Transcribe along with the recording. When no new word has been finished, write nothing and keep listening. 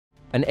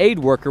An aid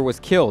worker was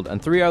killed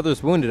and 3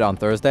 others wounded on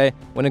Thursday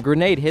when a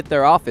grenade hit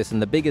their office in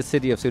the biggest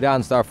city of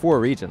Sudan's Darfur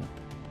region.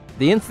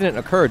 The incident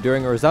occurred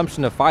during a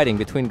resumption of fighting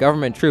between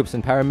government troops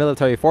and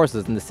paramilitary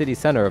forces in the city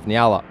center of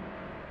Nyala.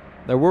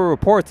 There were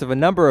reports of a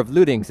number of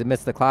lootings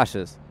amidst the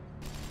clashes.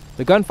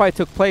 The gunfight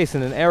took place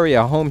in an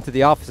area home to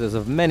the offices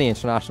of many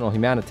international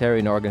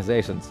humanitarian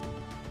organizations.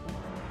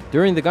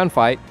 During the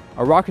gunfight,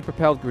 a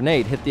rocket-propelled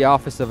grenade hit the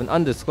office of an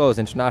undisclosed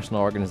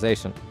international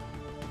organization.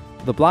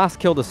 The blast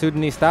killed a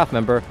Sudanese staff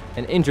member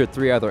and injured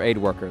 3 other aid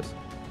workers.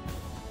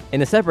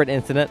 In a separate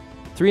incident,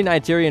 3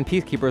 Nigerian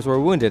peacekeepers were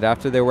wounded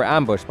after they were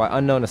ambushed by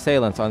unknown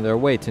assailants on their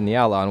way to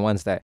Nyala on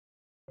Wednesday.